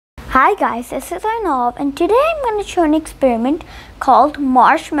Hi guys, this is Arnav and today I'm going to show an experiment called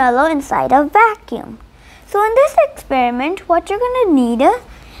Marshmallow inside a vacuum. So in this experiment, what you're going to need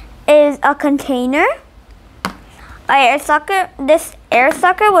is a container, an air sucker. This air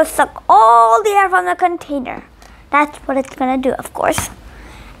sucker will suck all the air from the container. That's what it's going to do, of course.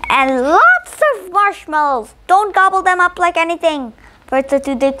 And lots of marshmallows. Don't gobble them up like anything. First, let's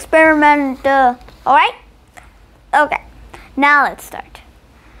do the experiment. Alright? Okay, now let's start.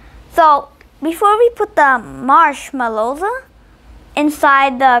 So, before we put the marshmallows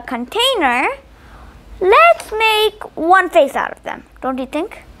inside the container, let's make one face out of them, don't you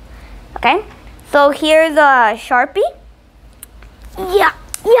think? Okay, so here's a Sharpie. Yeah.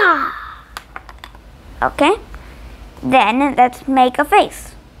 Okay, then let's make a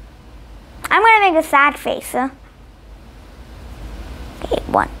face. I'm going to make a sad face. Okay,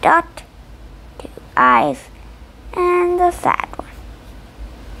 one dot, two eyes, and the sad one.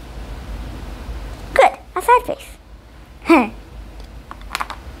 Good, a sad face.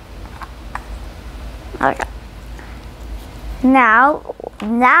 Okay. Now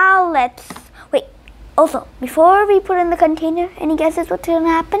let's wait. Also, before we put in the container, any guesses what's gonna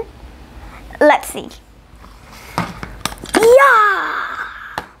happen? Let's see. Yeah.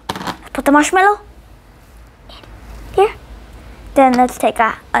 Let's put the marshmallow in here. Then let's take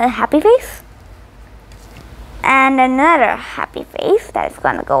a happy face and another happy face that is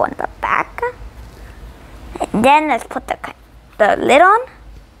gonna go on the back. And then let's put the lid on.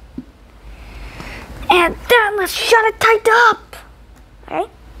 And then let's shut it tight up. Alright.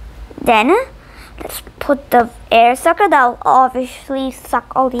 Then let's put the air sucker that will obviously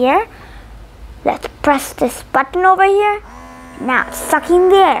suck all the air. Let's press this button over here. Now it's sucking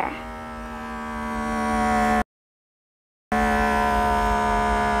the air.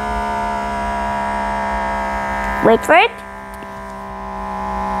 Wait for it.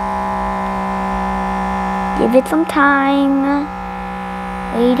 Give it some time.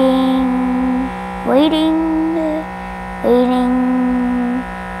 Waiting.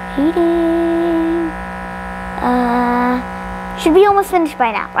 Should be almost finished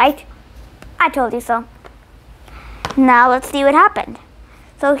by now, right? I told you so. Now let's see what happened.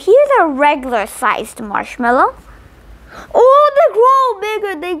 So here's a regular sized marshmallow. Oh,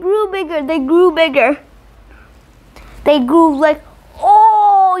 they grew bigger. They grew like,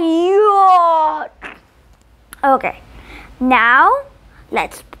 oh yeah. Okay, now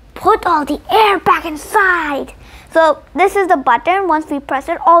let's put all the air back inside. So this is the button. Once we press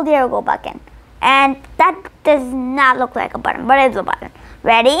it, all the air will go back in. And that does not look like a button, but it's a button.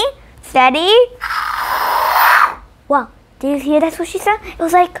 Ready, steady. Wow, did you hear that's what she said? It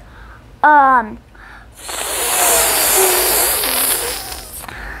was like, and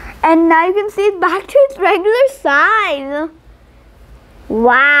now you can see it back to its regular size.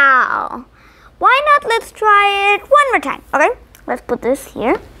 Wow. Why not? Let's try it one more time. Okay, let's put this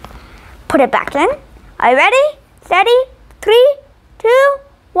here. Put it back in. Are you ready? Steady. 3, 2,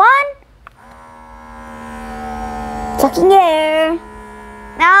 1. Sucking air.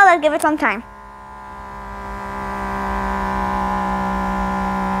 Now let's give it some time.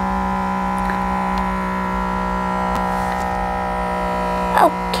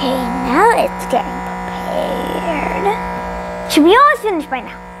 Okay, now it's getting prepared. Should be almost finished by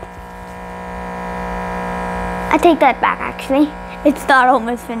now. I take that back, actually. It's not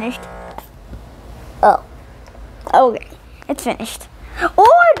almost finished. Oh. Okay. It's finished.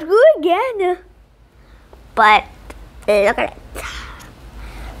 Oh, it's good again. But look at it.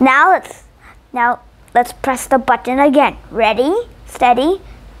 Now let's press the button again. Ready? Steady.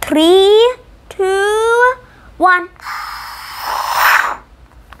 3, 2, 1.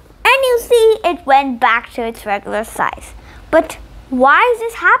 And you see it went back to its regular size. But why is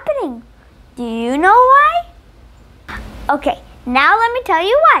this happening? Do you know why? Okay, now let me tell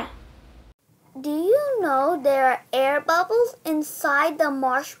you why. Do you know there are air bubbles inside the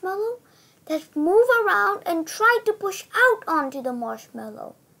marshmallow that move around and try to push out onto the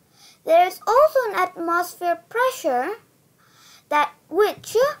marshmallow? There is also an atmosphere pressure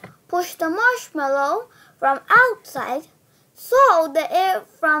which push the marshmallow from outside, so the air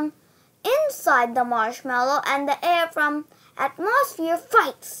from inside the marshmallow and the air from atmosphere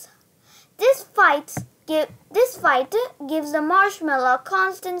fights. This fight gives the marshmallow a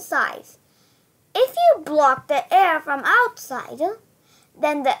constant size. If you block the air from outside,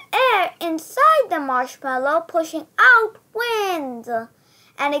 then the air inside the marshmallow pushing out wins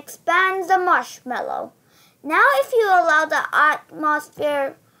and expands the marshmallow. Now if you allow the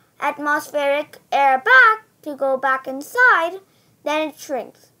atmospheric air back to go back inside, then it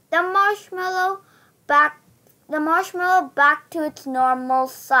shrinks. The marshmallow the marshmallow back to its normal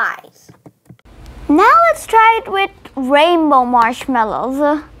size. Now let's try it with rainbow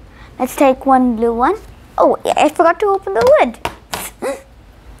marshmallows. Let's take one blue one. Oh, yeah, I forgot to open the lid.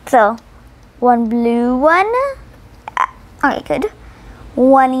 So, one blue one. Okay, good.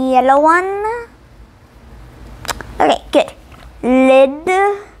 One yellow one. Okay, good. Lid.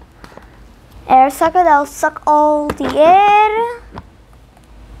 Air sucker, that'll suck all the air.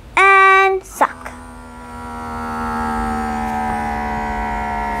 And suck.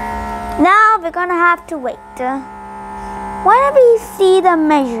 Now we're gonna have to wait. Whenever you see the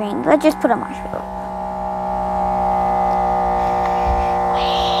measuring, let's just put a marshmallow.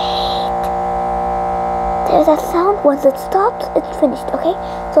 Wait. There's that sound. Once it stops, it's finished, okay?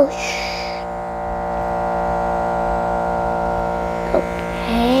 So, shh.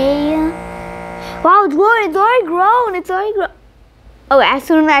 Okay. Wow, it's growing. It's already grown. It's already grown. Oh, as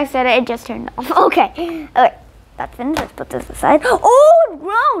soon as I said it, it just turned off. Okay. Okay. That's finished. Let's put this aside. Oh, it's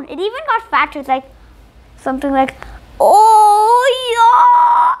grown. It even got fatter. It's like something like, oh,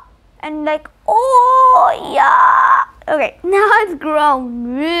 yeah. And like, oh, yeah. Okay. Now it's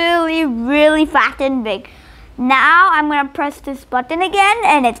grown really, really fat and big. Now I'm going to press this button again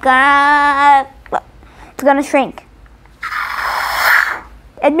and it's going to shrink.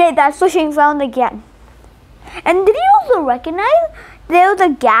 It made that swishing sound again. And did you also recognize there was a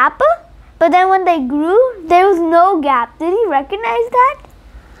gap? But then when they grew, there was no gap. Did you recognize that?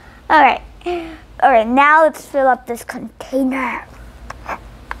 Alright. Alright, now let's fill up this container.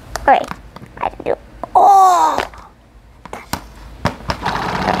 Alright. I can do it. Oh!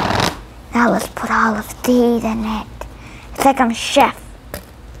 Now let's put all of these in it. It's like I'm a chef.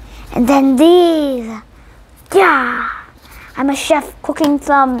 And then these. Yeah! I'm a chef cooking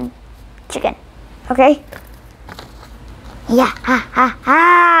some chicken. Okay? Yeah, ha, ha,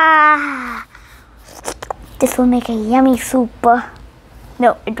 ha. This will make a yummy soup.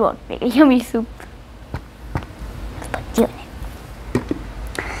 No, it won't make a yummy soup. Let's put you in it.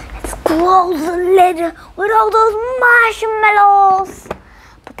 Let's close the lid with all those marshmallows.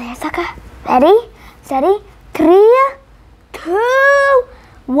 Put the air sucker. Ready, steady. 3, 2,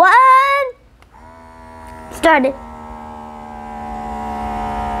 1. Started.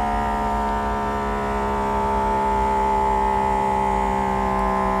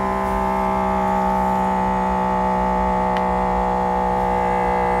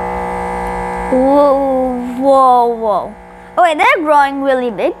 Whoa, whoa, whoa. Oh wait, they're growing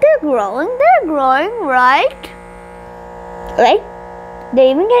really big. They're growing, right? Right? They're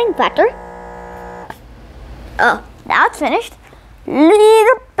even getting fatter. Oh, now it's finished.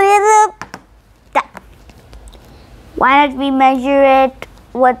 Little bit of that. Why don't we measure it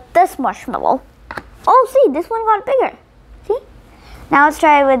with this marshmallow? Oh, see, this one got bigger. See? Now let's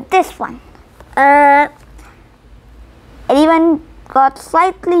try it with this one. It even got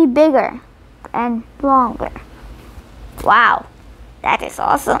slightly bigger and longer. Wow, that is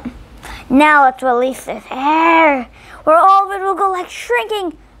awesome. Now let's release this air, where all of it will go like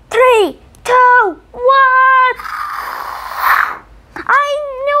shrinking. 3, 2, 1. I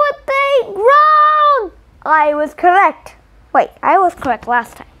knew it, they grown. I was correct. Wait, I was correct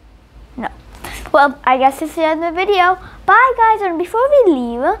last time. No. Well, I guess this is the end of the video. Bye guys, and before we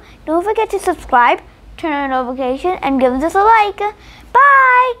leave, don't forget to subscribe, turn on notification, and give us a like.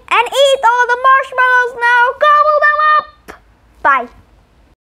 Bye! And eat all the marshmallows now! Gobble them up! Bye!